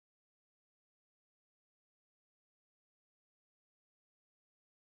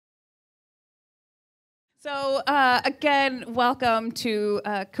So again, welcome to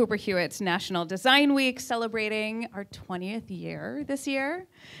Cooper Hewitt's National Design Week, celebrating our 20th year this year.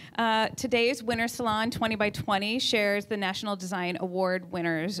 Today's Winter Salon 20 by 20 shares the National Design Award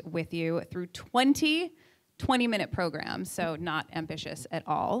winners with you through 20 20-minute programs, so not ambitious at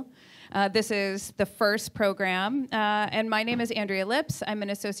all. This is the first program, and my name is Andrea Lipps. I'm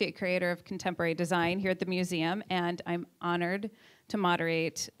an associate curator of contemporary design here at the museum, and I'm honored to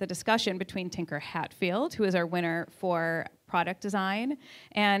moderate the discussion between Tinker Hatfield, who is our winner for product design,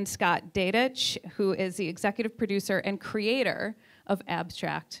 and Scott Dadich, who is the executive producer and creator of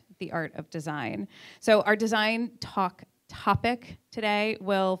Abstract, the Art of Design. So our design talk topic today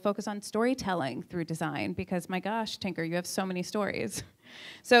will focus on storytelling through design, because my gosh, Tinker, you have so many stories.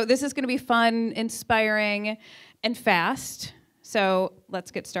 So this is going to be fun, inspiring, and fast. So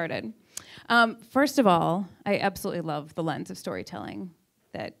let's get started. First of all, I absolutely love the lens of storytelling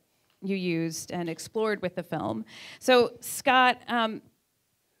that you used and explored with the film. So Scott,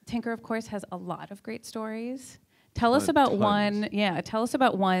 Tinker, of course, has a lot of great stories. Tell us about one. Yeah, tell us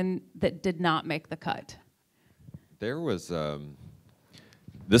about one that did not make the cut. There was,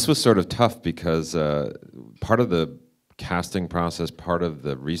 this was sort of tough because part of the casting process, part of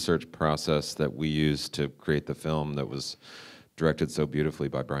the research process that we used to create the film that was directed so beautifully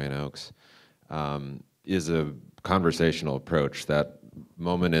by Brian Oakes, is a conversational approach. That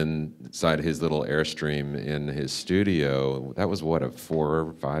moment inside his little Airstream in his studio, that was what, a 4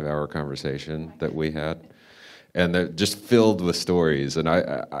 or 5 hour conversation that we had? And they're just filled with stories. And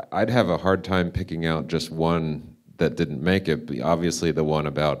I'd have a hard time picking out just one that didn't make it. But obviously the one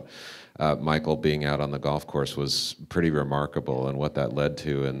about Michael being out on the golf course was pretty remarkable, and what that led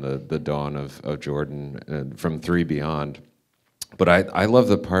to in the dawn of Jordan from 3 Beyond. But I love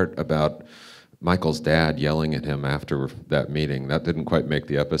the part about Michael's dad yelling at him after that meeting. That didn't quite make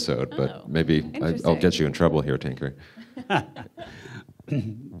the episode, but maybe I'll get you in trouble here, Tinker.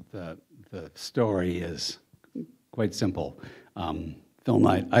 The story is quite simple. Phil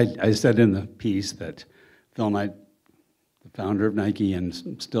Knight, I said in the piece that Phil Knight, the founder of Nike and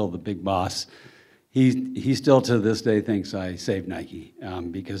still the big boss, he still to this day thinks I saved Nike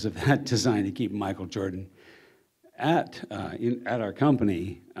because of that design to keep Michael Jordan at our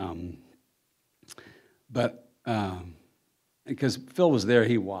company. But because Phil was there,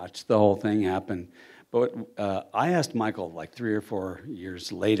 he watched the whole thing happen. But I asked Michael like 3 or 4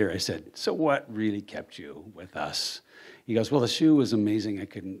 years later, I said, so what really kept you with us? He goes, well, the shoe was amazing. I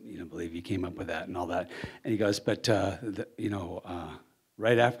couldn't believe you came up with that and all that. And he goes, but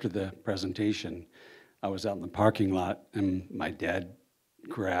right after the presentation, I was out in the parking lot, and my dad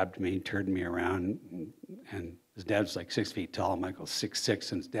grabbed me, turned me around, and his dad's like 6 feet tall. Michael's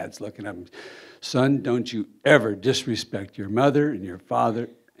 6'6", and his dad's looking at him. Son, don't you ever disrespect your mother and your father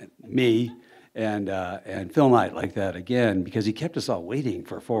and me and Phil Knight like that again, because he kept us all waiting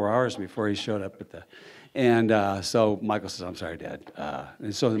for 4 hours before he showed up at the. And so Michael says, I'm sorry, Dad.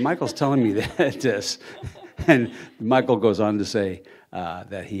 And so Michael's telling me this, and Michael goes on to say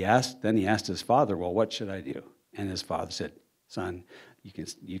that he asked his father, well, what should I do? And his father said, son,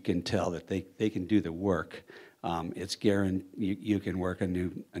 you can tell that they can do the work. It's guaranteed. You can work a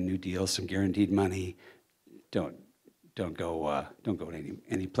new deal, some guaranteed money. Don't go to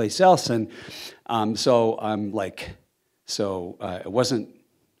any place else. And so I'm like, it wasn't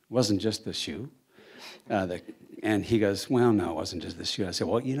just the shoe. And he goes, well, no, it wasn't just the shoe. I said,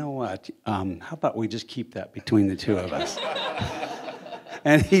 well, you know what? How about we just keep that between the two of us?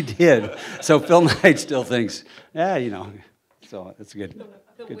 And he did. So Phil Knight still thinks, So that's good.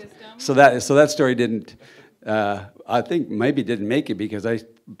 The wisdom. So that story didn't. I think maybe didn't make it because I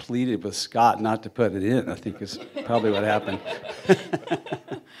pleaded with Scott not to put it in. I think is probably what happened.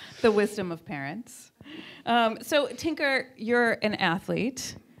 The wisdom of parents. So Tinker, you're an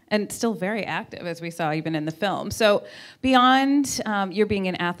athlete and still very active, as we saw even in the film. So beyond your being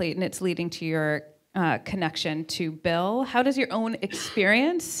an athlete and it's leading to your connection to Bill, how does your own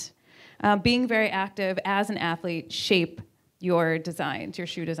experience being very active as an athlete shape your designs, your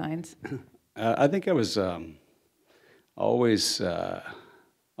shoe designs? I think I was always an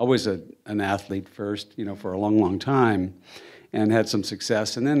athlete first, for a long, long time, and had some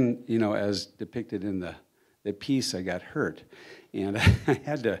success. And then, as depicted in the piece, I got hurt, and I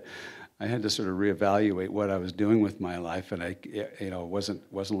had to sort of reevaluate what I was doing with my life. And it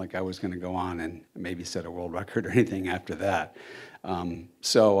wasn't like I was going to go on and maybe set a world record or anything after that.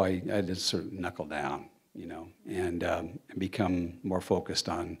 So I had to sort of knuckle down, and become more focused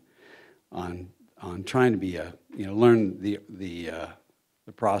on trying to be learn the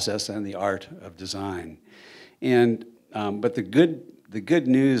process and the art of design. And but the good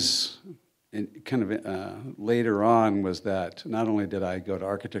news and kind of later on was that not only did I go to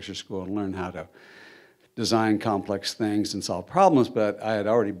architecture school and learn how to design complex things and solve problems, but I had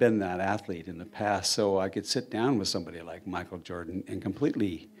already been that athlete in the past, so I could sit down with somebody like Michael Jordan and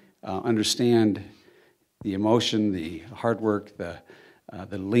completely understand the emotion, the hard work, the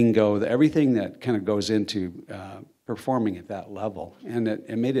lingo, everything that kind of goes into performing at that level, and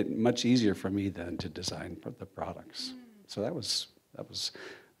it made it much easier for me then to design for the products. So that was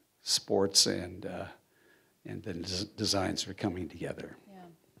sports and then designs were coming together. Yeah.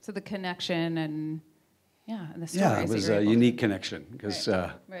 So the connection and the stories. Yeah, it was a unique connection because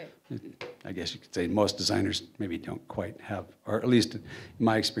right. I guess you could say most designers maybe don't quite have, or at least in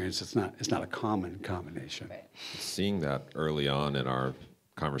my experience, it's not a common combination. Right. Seeing that early on in our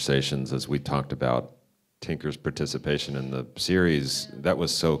conversations as we talked about Tinker's participation in the series, that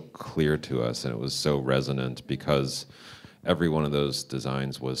was so clear to us, and it was so resonant because every one of those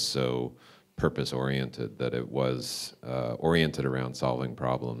designs was so purpose-oriented, that it was oriented around solving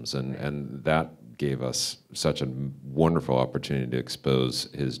problems, and that gave us such a wonderful opportunity to expose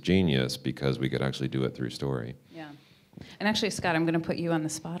his genius because we could actually do it through story. Yeah. And actually, Scott, I'm going to put you on the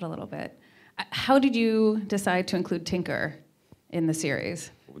spot a little bit. How did you decide to include Tinker in the series?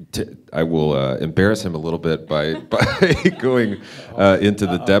 I will embarrass him a little bit by going into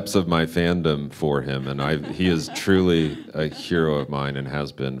the depths of my fandom for him, and he is truly a hero of mine and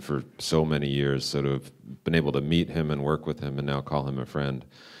has been for so many years. Sort of been able to meet him and work with him and now call him a friend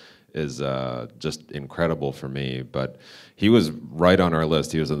is just incredible for me. But he was right on our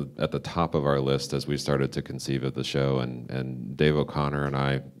list. He was at the top of our list as we started to conceive of the show, and Dave O'Connor and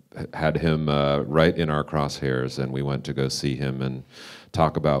I had him right in our crosshairs, and we went to go see him and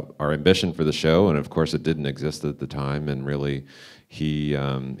talk about our ambition for the show. And of course it didn't exist at the time, and really he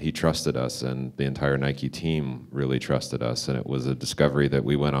trusted us, and the entire Nike team really trusted us, and it was a discovery that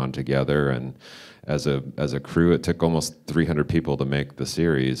we went on together. And as a crew, it took almost 300 people to make the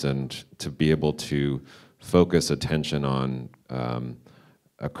series, and to be able to focus attention on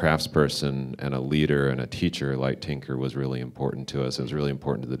a craftsperson and a leader and a teacher like Tinker was really important to us. It was really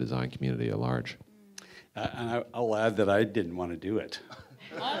important to the design community at large. And I'll add that I didn't want to do it.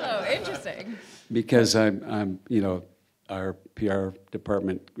 Oh, interesting. Because our PR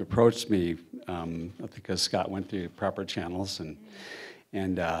department approached me because Scott went through proper channels and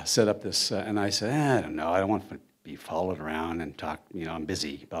set up this, and I said, I don't know, I don't want to be followed around and talk, I'm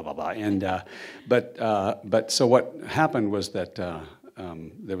busy, blah, blah, blah. And, but so what happened was that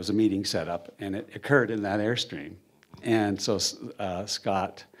there was a meeting set up, and it occurred in that Airstream. And so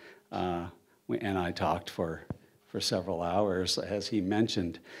Scott and I talked for several hours, as he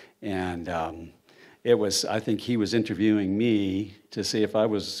mentioned, and I think he was interviewing me to see if I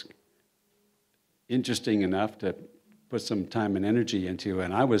was interesting enough to put some time and energy into,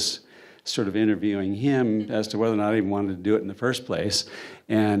 and I was sort of interviewing him as to whether or not I even wanted to do it in the first place.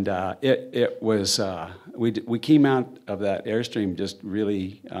 And we came out of that Airstream just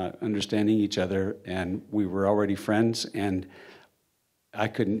really understanding each other, and we were already friends, and I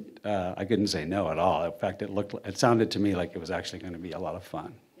couldn't say no at all. In fact, it sounded to me like it was actually going to be a lot of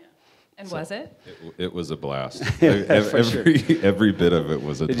fun. And so, was it? It was a blast. Every bit of it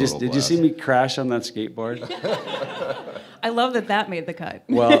was a total blast. Did you see me crash on that skateboard? I love that made the cut.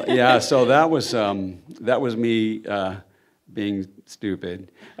 Well, yeah. So that was me being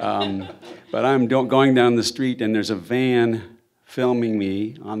stupid. But I'm going down the street, and there's a van filming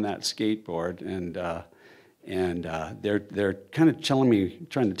me on that skateboard, and they're kind of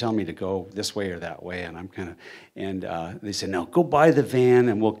trying to tell me to go this way or that way, and they said, no, go by the van,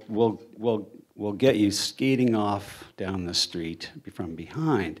 and we'll get you skating off down the street from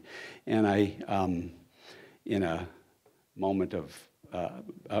behind. And I, in a moment of,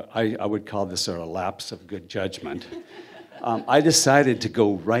 I would call this sort of lapse of good judgment, I decided to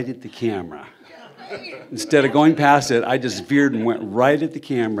go right at the camera. Instead of going past it, I just veered and went right at the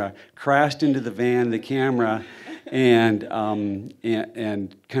camera, crashed into the van, the camera, and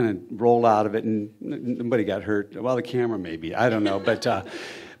kind of rolled out of it, and nobody got hurt. Well, the camera maybe, I don't know.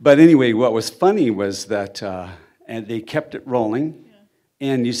 But anyway, what was funny was that and they kept it rolling,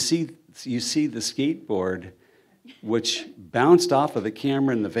 and you see the skateboard, which bounced off of the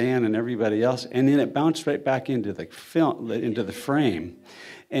camera and the van and everybody else, and then it bounced right back into the frame.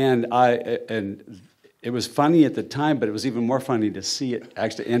 And it was funny at the time, but it was even more funny to see it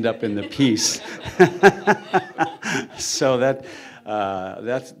actually end up in the piece. So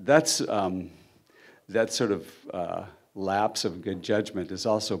that's sort of lapse of good judgment is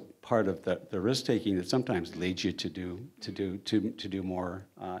also part of the risk taking that sometimes leads you to do more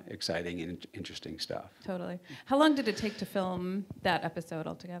exciting and interesting stuff. Totally. How long did it take to film that episode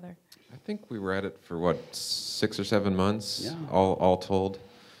altogether? I think we were at it for, what, 6 or 7 months, Yeah. all told.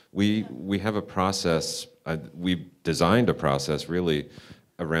 We have a process, we designed a process really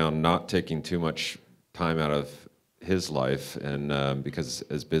around not taking too much time out of his life, and because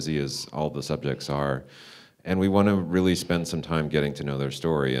as busy as all the subjects are, and we want to really spend some time getting to know their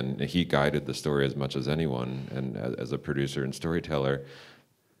story, and he guided the story as much as anyone, and as a producer and storyteller.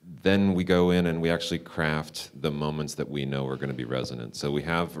 Then we go in and we actually craft the moments that we know are going to be resonant. So we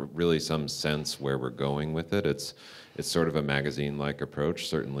have really some sense where we're going with it. It's sort of a magazine-like approach.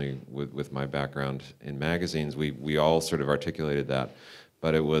 Certainly with my background in magazines, we all sort of articulated that.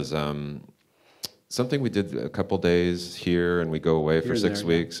 But it was something we did a couple days here, and we go away for 6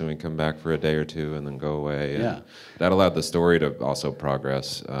 weeks, and we come back for a day or two, and then go away. And Yeah. that allowed the story to also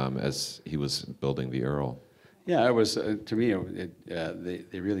progress as he was building the Earl. Yeah, it was, to me,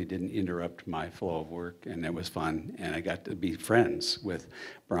 they really didn't interrupt my flow of work, and it was fun. And I got to be friends with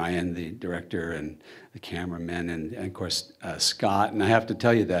Brian, the director, and the cameraman, and of course, Scott. And I have to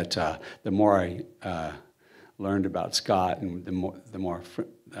tell you that the more I learned about Scott, and the more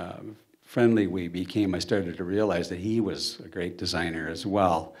friendly we became, I started to realize that he was a great designer as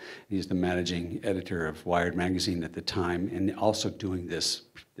well. He's the managing editor of Wired magazine at the time, and also doing this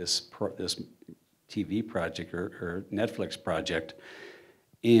TV project or Netflix project,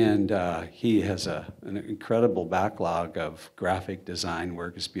 and he has an incredible backlog of graphic design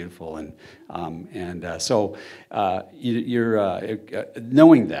work. It's beautiful, so you're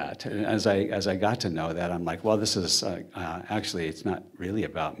knowing that. As I got to know that, I'm like, well, this is actually, it's not really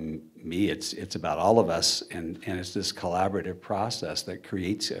about me. It's about all of us, and it's this collaborative process that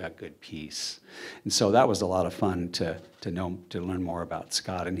creates a good piece. And so that was a lot of fun to learn more about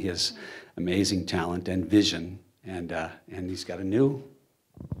Scott and his amazing talent and vision, and he's got a new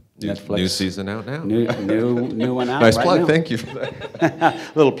Netflix. New season out now. New one out. Nice right plug. now. Thank you for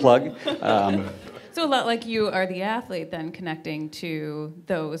that. Little plug. So a lot like you are the athlete then connecting to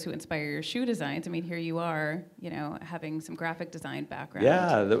those who inspire your shoe designs. I mean, here you are, having some graphic design background.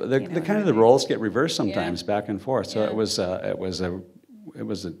 Yeah, the kind of the roles get reversed sometimes, back and forth. So it was a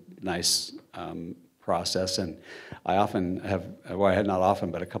nice process, and I often have, well, not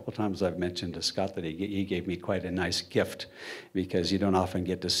often, but a couple times I've mentioned to Scott that he gave me quite a nice gift, because you don't often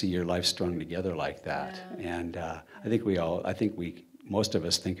get to see your life strung together like that. Yeah. And I think most of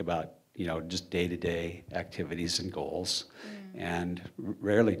us think about just day-to-day activities and goals, and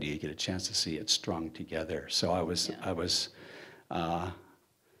rarely do you get a chance to see it strung together. So I was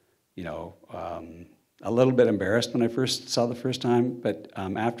a little bit embarrassed when I first saw the first time, but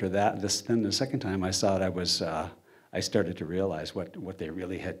after that, then the second time I saw it, I started to realize what they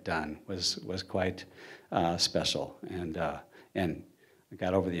really had done was quite special, and I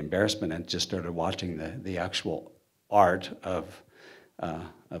got over the embarrassment and just started watching the actual art of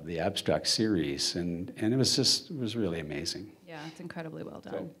the abstract series, and it was really amazing. Yeah, it's incredibly well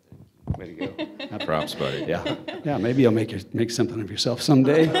done. So, way to go. Props, buddy. Yeah. Maybe you'll make something of yourself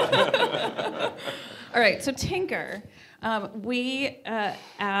someday. All right, so Tinker, we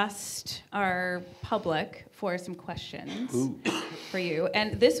asked our public for some questions for you,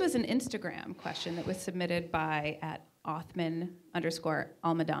 and this was an Instagram question that was submitted by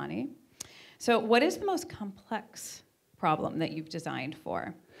 @Othman_Almadani. So, what is the most complex problem that you've designed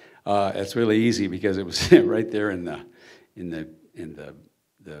for? It's really easy, because it was right there in the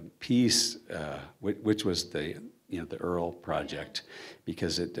piece, which was the Earl project,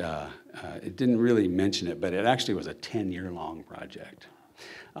 because it didn't really mention it, but it actually was a 10-year-long project.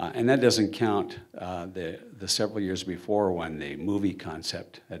 And that doesn't count the several years before, when the movie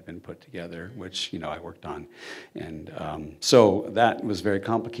concept had been put together, which I worked on, and so that was very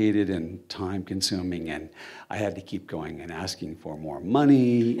complicated and time-consuming, and I had to keep going and asking for more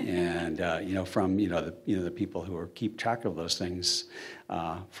money, and from the people who keep track of those things,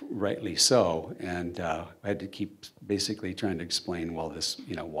 rightly so, and I had to keep basically trying to explain, well, this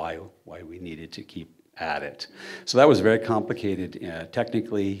why we needed to keep at it. So that was very complicated,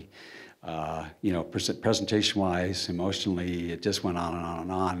 technically, presentation-wise, emotionally. It just went on and on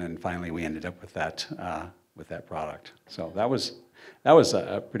and on, and finally we ended up with that product. So that was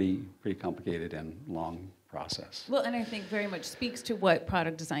a pretty complicated and long process. Well, and I think very much speaks to what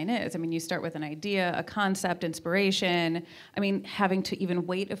product design is. I mean, you start with an idea, a concept, inspiration. I mean, having to even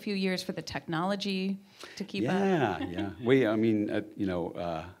wait a few years for the technology to keep up. Yeah.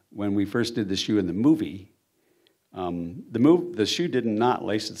 When we first did the shoe in the movie, The shoe did not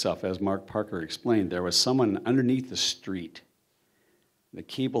lace itself, as Mark Parker explained. There was someone underneath the street. The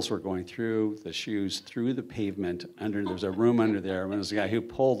cables were going through the shoes, through the pavement. There was a room under there, and there was a guy who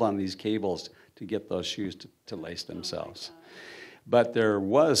pulled on these cables to get those shoes to lace themselves. But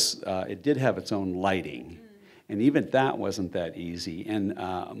it did have its own lighting. And even that wasn't that easy. And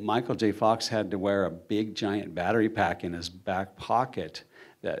Michael J. Fox had to wear a big, giant battery pack in his back pocket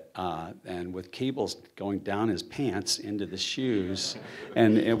and with cables going down his pants into the shoes.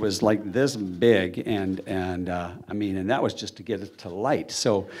 And it was like this big. And that was just to get it to light.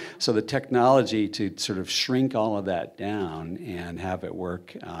 So the technology to sort of shrink all of that down and have it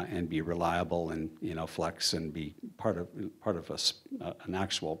work and be reliable and, flex and be part of an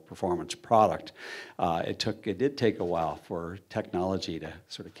actual performance product, it did take a while for technology to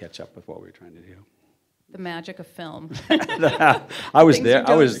sort of catch up with what we were trying to do. The magic of film. I was there.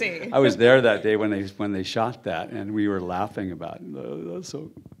 I was there that day when they shot that, and we were laughing about it.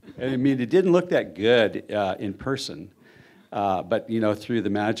 So, it didn't look that good in person, but through the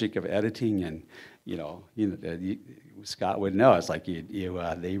magic of editing and Scott would know. It's like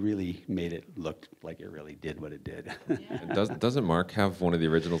they really made it look like it really did what it did. Yeah. Doesn't Mark have one of the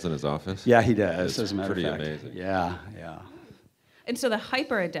originals in his office? Yeah, he does. It's pretty amazing. Yeah. And so the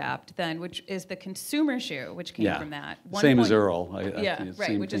Hyper Adapt then, which is the consumer shoe, which came from that. Same as Earl.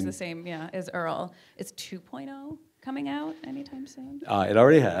 Which is the same, as Earl. Is 2.0 coming out anytime soon? It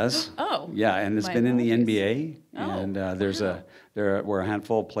already has. Oh. Yeah, and it's been in the NBA. And there were a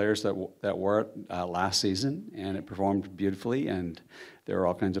handful of players that wore it last season, and it performed beautifully. And there are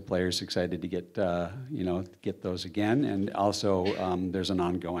all kinds of players excited to get those again. And also, there's an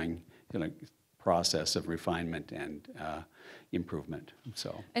ongoing process of refinement and improvement.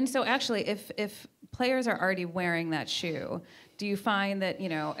 And so actually, if players are already wearing that shoe, do you find that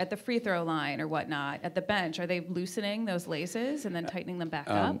at the free throw line or whatnot, at the bench, are they loosening those laces and then tightening them back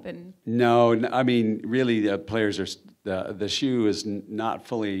up? And no, really, the players are the shoe is not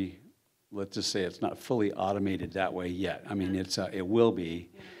fully. Let's just say it's not fully automated that way yet. It will be.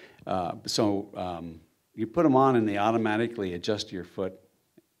 You put them on and they automatically adjust your foot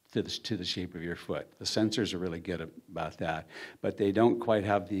to the shape of your foot. The sensors are really good about that, but they don't quite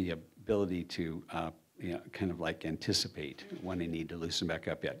have the ability to kind of like anticipate when they need to loosen back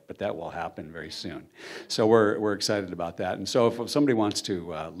up yet. But that will happen very soon. So we're excited about that. And so if somebody wants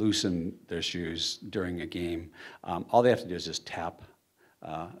to loosen their shoes during a game, all they have to do is just tap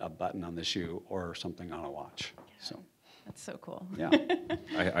a button on the shoe or something on a watch. So. That's so cool. Yeah.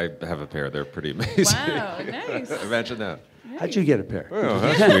 I have a pair. They're pretty amazing. Wow, nice. Imagine that. Nice. How'd you get a pair? Oh,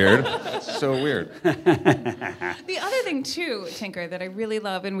 that's weird. That's so weird. The other thing, too, Tinker, that I really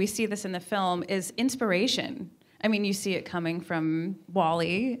love, and we see this in the film, is inspiration. You see it coming from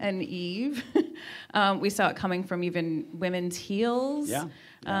Wally and Eve. We saw it coming from even women's heels. Yeah.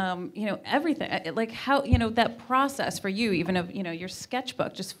 Everything. Like how, that process for you, even of, your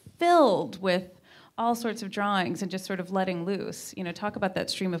sketchbook just filled with all sorts of drawings and just sort of letting loose. Talk about that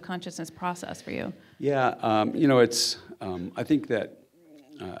stream of consciousness process for you. Yeah, it's. I think that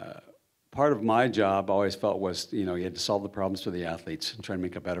part of my job I always felt was, you had to solve the problems for the athletes and try to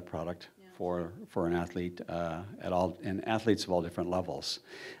make a better product for an athlete and athletes of all different levels.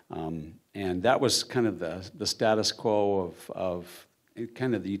 And that was kind of the status quo of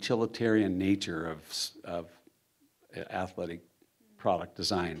kind of the utilitarian nature of athletic product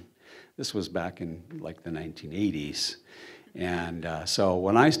design. This was back in like the 1980s. And so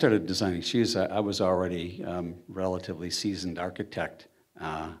when I started designing shoes, I was already relatively seasoned architect.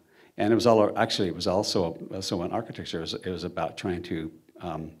 And it was also in architecture, it was about trying to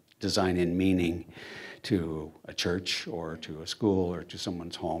design in meaning to a church or to a school or to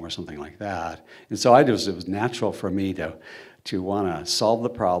someone's home or something like that. And so it was natural for me to want to solve the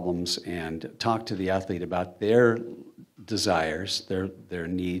problems and talk to the athlete about their desires, their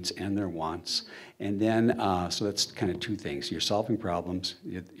needs and their wants. And then, so that's kind of two things. You're solving problems.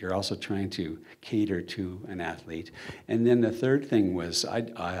 You're also trying to cater to an athlete. And then the third thing was, I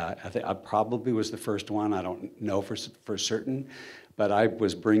think I probably was the first one. I don't know for certain, but I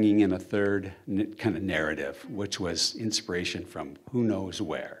was bringing in a third kind of narrative, which was inspiration from who knows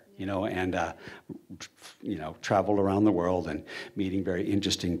where. And traveled around the world and meeting very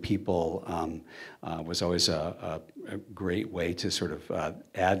interesting people was always a great way to sort of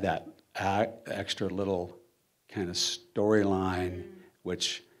add that extra little kind of storyline,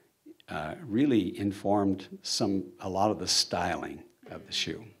 which really informed a lot of the styling of the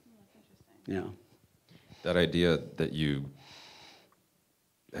shoe. Yeah. That idea that you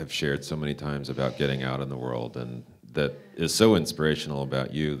have shared so many times about getting out in the world and that is so inspirational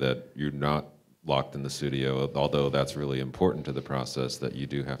about you that you're not locked in the studio, although that's really important to the process, that you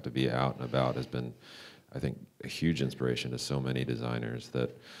do have to be out and about has been, I think, a huge inspiration to so many designers,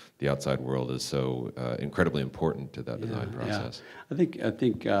 that the outside world is so incredibly important to that design process. Yeah. I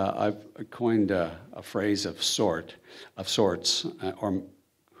think I've coined a phrase of sorts, or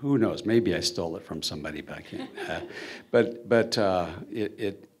who knows? Maybe I stole it from somebody, but I can't. But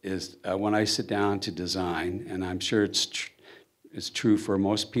it is when I sit down to design, and I'm sure it's true for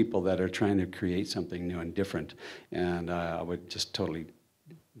most people that are trying to create something new and different. And I would just totally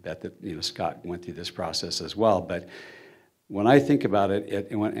bet that Scott went through this process as well. But when I think about it,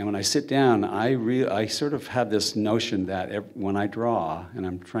 and when I sit down, I sort of have this notion that when I draw and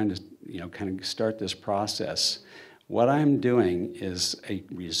I'm trying to kind of start this process, what I'm doing is a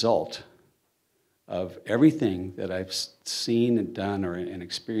result of everything that I've seen and done and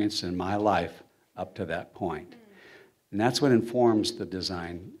experienced in my life up to that point. And that's what informs the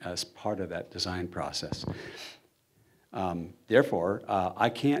design as part of that design process. Therefore, I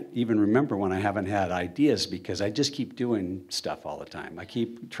can't even remember when I haven't had ideas, because I just keep doing stuff all the time. I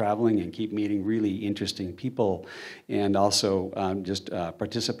keep traveling and keep meeting really interesting people, and also just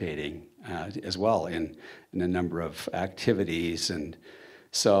participating as well in a number of activities. And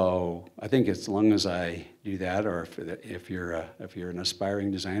so I think as long as I do that, or if you're an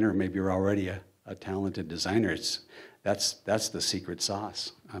aspiring designer, or maybe you're already a talented designer, that's the secret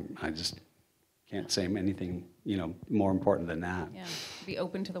sauce. I just can't say anything more important than that. Yeah, be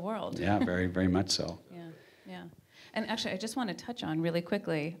open to the world. Yeah, very, very much so. Yeah. And actually, I just want to touch on really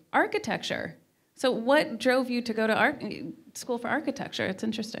quickly architecture. So what drove you to go to school for architecture? It's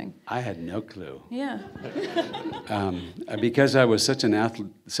interesting. I had no clue. Yeah. Because I was such an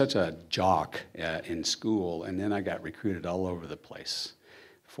athlete, such a jock in school, and then I got recruited all over the place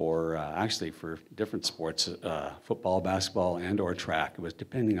for different sports, football, basketball, and/or track. It was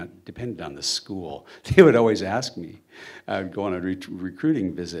dependent on the school. They would always ask me. I would go on a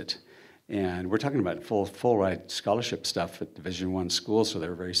recruiting visit, and we're talking about full ride scholarship stuff at Division I schools, so they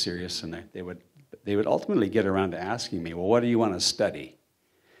were very serious, and they would ultimately get around to asking me, well, what do you want to study?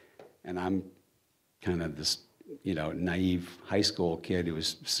 And I'm kind of this naive high school kid who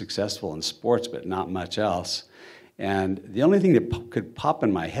was successful in sports but not much else. And the only thing that could pop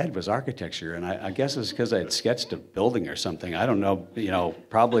in my head was architecture, and I guess it was because I had sketched a building or something. I don't know,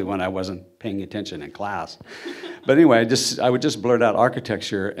 probably when I wasn't paying attention in class. But anyway, I would just blurt out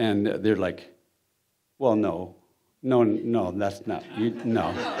architecture, and they're like, well, no, that's not,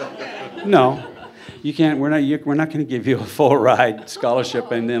 no. You can't. We're not going to give you a full ride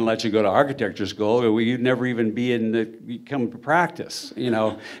scholarship and then let you go to architecture school. You'd never even come to practice,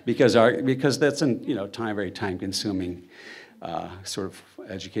 because that's very time consuming sort of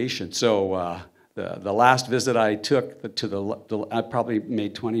education. So the last visit I took I probably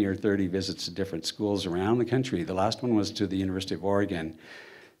made 20 or 30 visits to different schools around the country. The last one was to the University of Oregon.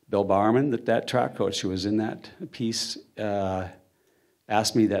 Bill Bowerman, that track coach who was in that piece,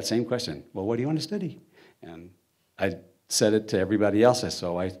 asked me that same question. Well, what do you want to study? And I said it to everybody else.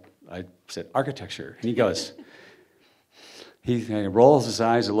 So I said architecture. And he goes, he rolls his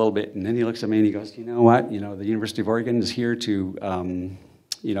eyes a little bit, and then he looks at me and he goes, you know what? The University of Oregon is here to,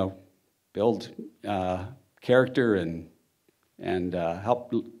 build character and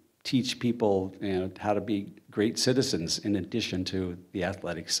help teach people how to be great citizens in addition to the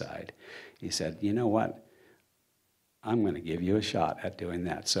athletic side. He said, you know what? I'm going to give you a shot at doing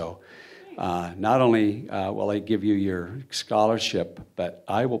that. So not only will I give you your scholarship, but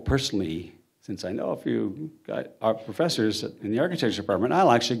I will personally, since I know a few professors in the architecture department,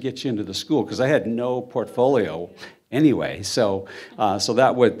 I'll actually get you into the school, because I had no portfolio anyway. So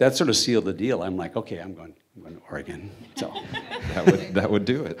that sort of sealed the deal. I'm like, okay, I'm going to Oregon. So that would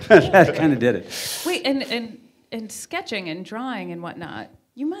do it. That kind of did it. Wait, and sketching and drawing and whatnot.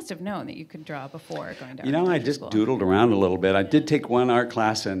 You must have known that you could draw before going to architecture I just school. doodled around a little bit. I did take one art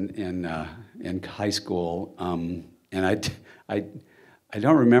class in high school, and I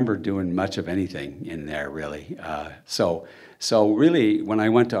don't remember doing much of anything in there, really. So really, when I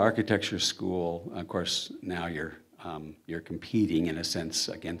went to architecture school, of course, now you're competing, in a sense,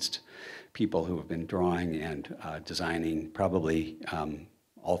 against people who have been drawing and designing probably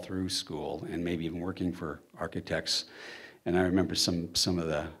all through school, and maybe even working for architects. And I remember some of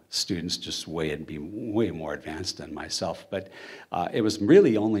the students just way more advanced than myself. But it was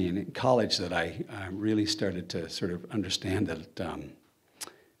really only in college that I really started to sort of understand that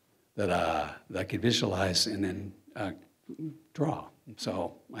I could visualize and then draw.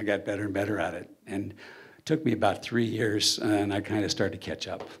 So I got better and better at it. And it took me about 3 years, and I kind of started to catch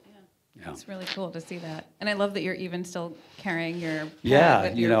up. Yeah. It's really cool to see that, and I love that you're even still carrying your pad Yeah,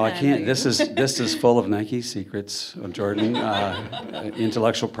 with you your know, I pen can't. that you- This is full of Nike secrets, Jordan,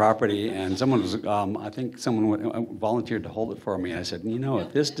 intellectual property, and someone was. I think someone volunteered to hold it for me, and I said, you know,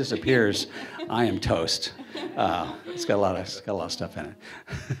 if this disappears, I am toast. It's got a lot of stuff in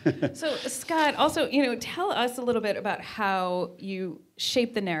it. So Scott, also, tell us a little bit about how you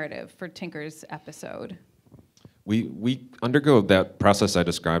shape the narrative for Tinker's episode. We undergo that process I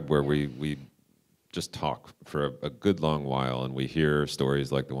described where we just talk for a good long while, and we hear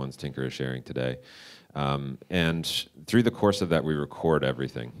stories like the ones Tinker is sharing today. And through the course of that, we record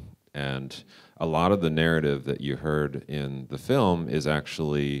everything. And a lot of the narrative that you heard in the film is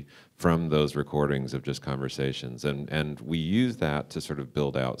actually from those recordings of just conversations. And we use that to sort of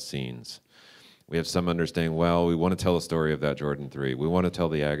build out scenes. We have some understanding, well, we want to tell a story of that Jordan 3. We want to tell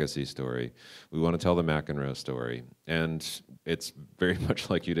the Agassi story. We want to tell the McEnroe story. And it's very much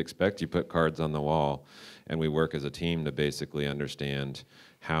like you'd expect. You put cards on the wall, and we work as a team to basically understand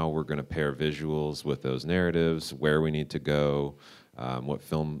how we're going to pair visuals with those narratives, where we need to go, what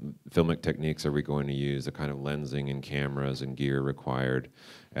filmic techniques are we going to use, the kind of lensing and cameras and gear required.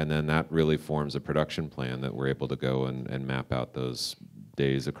 And then that really forms a production plan that we're able to go and map out those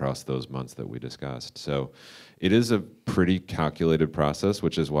days across those months that we discussed. So it is a pretty calculated process,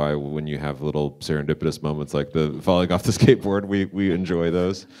 which is why when you have little serendipitous moments like the falling off the skateboard, we enjoy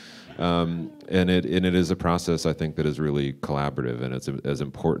those. And it is a process, I think, that is really collaborative, and it's as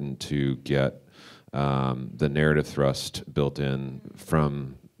important to get the narrative thrust built in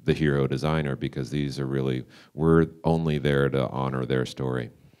from the hero designer, because these are really, we're only there to honor their story.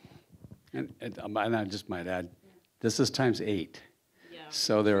 And I just might add, this is times 8. Yeah.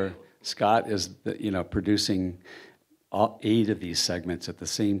 So Scott is producing all 8 of these segments at the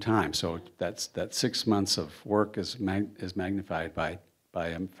same time. So that 6 months of work is magnified by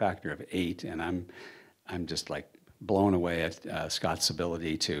a factor of 8, and I'm just like blown away at Scott's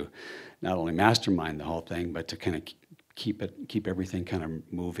ability to not only mastermind the whole thing, but to kind of keep everything kind of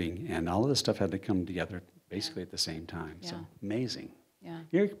moving. And all of this stuff had to come together basically at the same time. Yeah. So amazing. Yeah.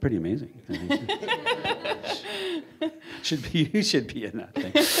 You're pretty amazing. You should be in that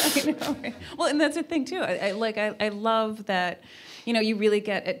thing. I know, right? Well, and that's the thing too. I love that, you really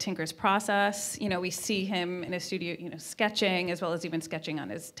get at Tinker's process. We see him in his studio, sketching, as well as even sketching on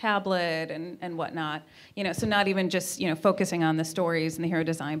his tablet and whatnot. So not even just focusing on the stories and the hero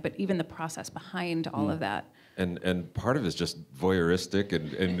design, but even the process behind all of that. And part of it is just voyeuristic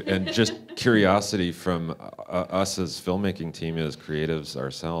and just curiosity from us as filmmaking team, as creatives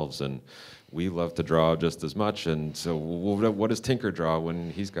ourselves, and we love to draw just as much. And so what does Tinker draw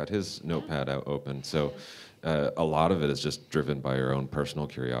when he's got his notepad out open? So a lot of it is just driven by our own personal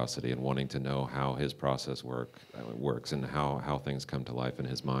curiosity and wanting to know how his process works and how things come to life in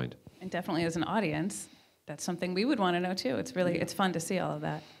his mind. And definitely as an audience, that's something we would want to know too. It's fun to see all of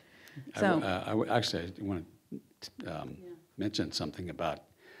that. So I want to mention something about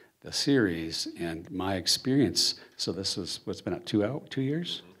the series and my experience. So this was what's been out 2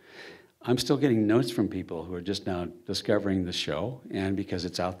 years. I'm still getting notes from people who are just now discovering the show, and because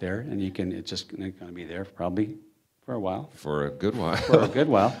it's out there, and it's just going to be there probably for a while. For a good while. Well,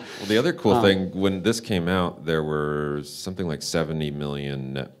 the other cool thing, when this came out, there were something like 70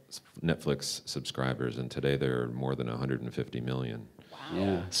 million Netflix subscribers, and today there are more than 150 million.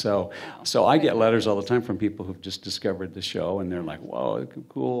 Yeah, so I get letters all the time from people who've just discovered the show, and they're like, "Whoa,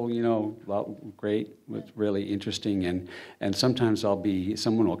 cool, great, it's really interesting." And sometimes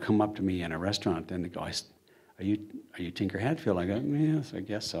someone will come up to me in a restaurant and they go, "Are you Tinker Hatfield?" I go, "Yes, I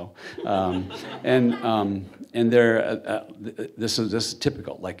guess so." And they're this is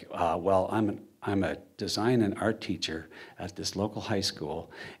typical. Like, well, I'm a design and art teacher at this local high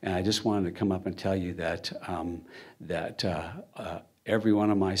school, and I just wanted to come up and tell you that every one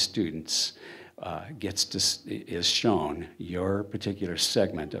of my students is shown your particular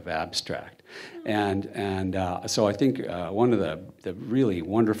segment of abstract, and so I think one of the really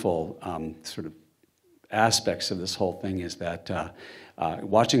wonderful sort of aspects of this whole thing is that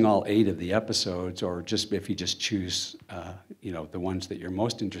watching all 8 of the episodes, or just if you just choose the ones that you're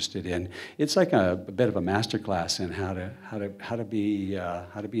most interested in, it's like a bit of a master class in how to be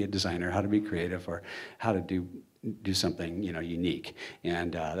a designer, how to be creative, or how to do something unique.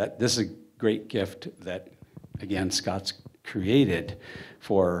 And this is a great gift that, again, Scott's created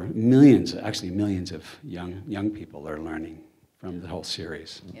for millions of young people that are learning from the whole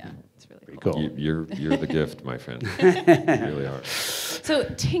series. Yeah, it's really Pretty cool. cool. You're the gift, my friend. You really are. So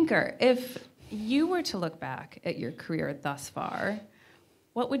Tinker, if you were to look back at your career thus far,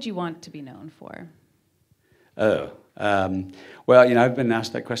 what would you want to be known for? Oh, well, I've been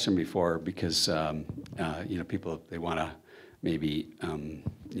asked that question before because, people, they want to maybe,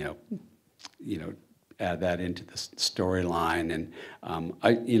 add that into the storyline. And,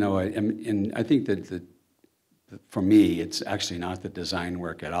 I think that for me, it's actually not the design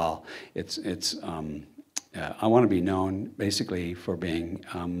work at all. I want to be known basically for being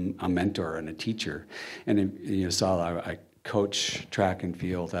a mentor and a teacher. And you saw I coach track and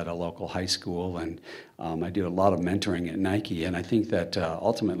field at a local high school, and I do a lot of mentoring at Nike. And I think that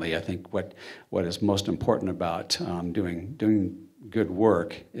ultimately, I think what is most important about doing good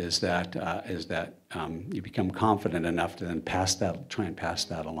work is that you become confident enough to then try and pass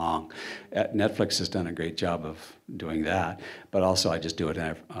that along. Netflix has done a great job of doing that, but also I just do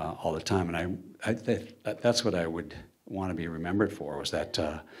it all the time. And that's what I would want to be remembered for, was that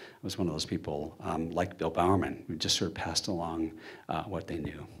I was one of those people like Bill Bowerman who just sort of passed along what they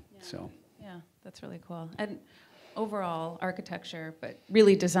knew. Yeah. So yeah, that's really cool. And overall architecture, but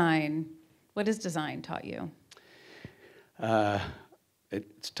really design. What has design taught you?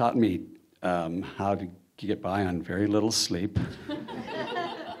 It's taught me how to get by on very little sleep.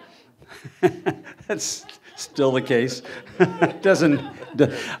 That's still the case. I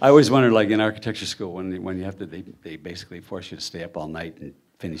always wonder, like in architecture school, when you have to, they basically force you to stay up all night and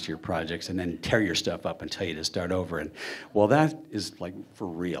finish your projects and then tear your stuff up and tell you to start over. And well, that is like for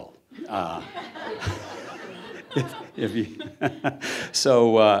real. But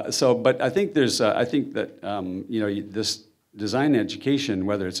I think that this design education,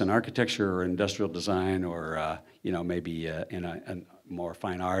 whether it's in architecture or industrial design or maybe in a more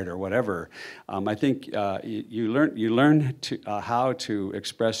fine art or whatever, I think you learn how to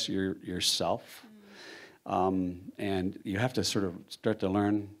express yourself, and you have to sort of start to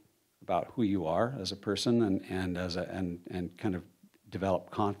learn about who you are as a person and kind of develop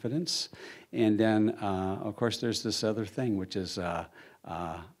confidence. And then, of course, there's this other thing, which is, and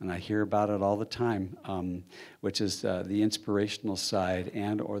I hear about it all the time, which is the inspirational side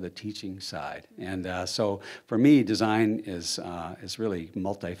and/or the teaching side. And so, for me, design is really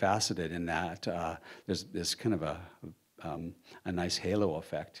multifaceted in that there's kind of a nice halo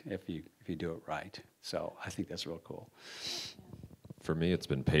effect if you do it right. So I think that's real cool. For me, it's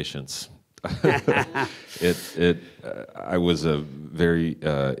been patience. I was a very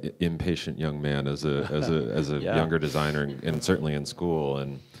impatient young man as a Yeah. younger designer, and certainly in school,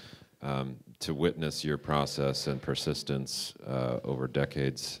 and to witness your process and persistence over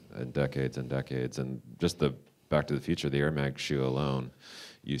decades and decades and decades, and just the Back to the Future, the Air Mag shoe alone,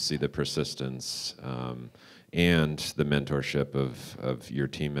 you see the persistence and the mentorship of your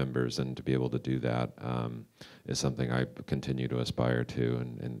team members, and to be able to do that is something I continue to aspire to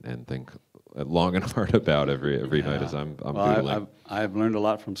and think long and hard about every night as I'm doodling. I've learned a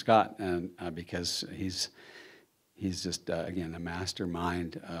lot from Scott, and because he's just again a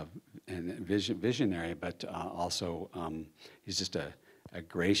mastermind and visionary, but also he's just a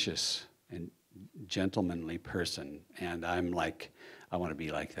gracious and gentlemanly person, and I'm like, I want to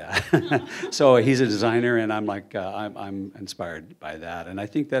be like that. So he's a designer, and I'm like, I'm inspired by that, and I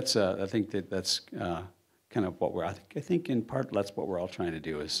think that's kind of what I think in part that's what we're all trying to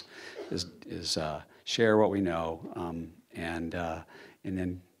do is share what we know, and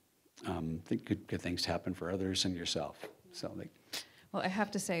then think good things happen for others and yourself. So Well, I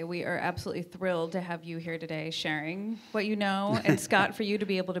have to say, we are absolutely thrilled to have you here today sharing what you know. And Scott, for you to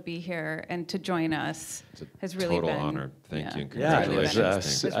be able to be here and to join us has really been... Total honor. Thank you, and yeah,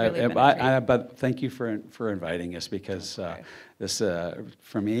 congratulations. But thank you for inviting us, because this,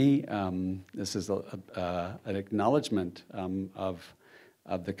 for me, this is an acknowledgement of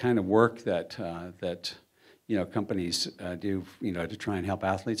the kind of work that companies do, to try and help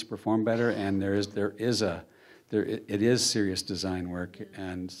athletes perform better. And it is serious design work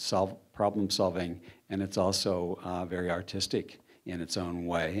and problem solving, and it's also very artistic in its own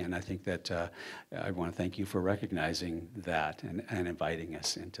way. And I think that I want to thank you for recognizing that and inviting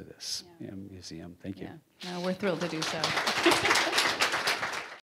us into this museum. Thank you. Yeah. No, we're thrilled to do so.